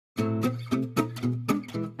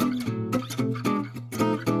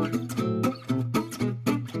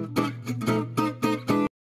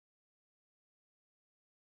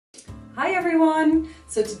Hi everyone!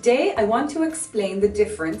 So today I want to explain the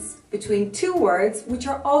difference between two words which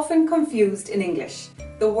are often confused in English.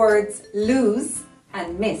 The words lose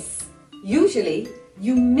and miss. Usually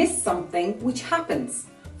you miss something which happens.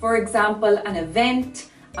 For example, an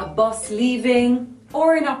event, a bus leaving,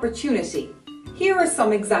 or an opportunity. Here are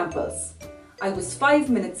some examples. I was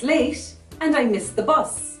 5 minutes late and I missed the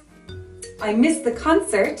bus. I missed the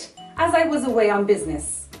concert as I was away on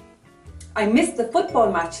business. I missed the football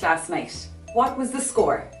match last night. What was the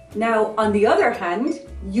score? Now, on the other hand,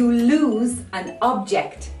 you lose an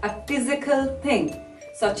object, a physical thing,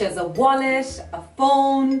 such as a wallet, a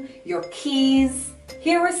phone, your keys.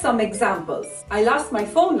 Here are some examples. I lost my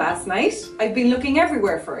phone last night. I've been looking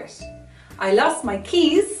everywhere for it. I lost my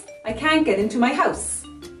keys. I can't get into my house.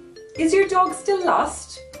 Is your dog still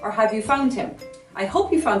lost, or have you found him? I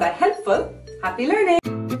hope you found that helpful. Happy learning!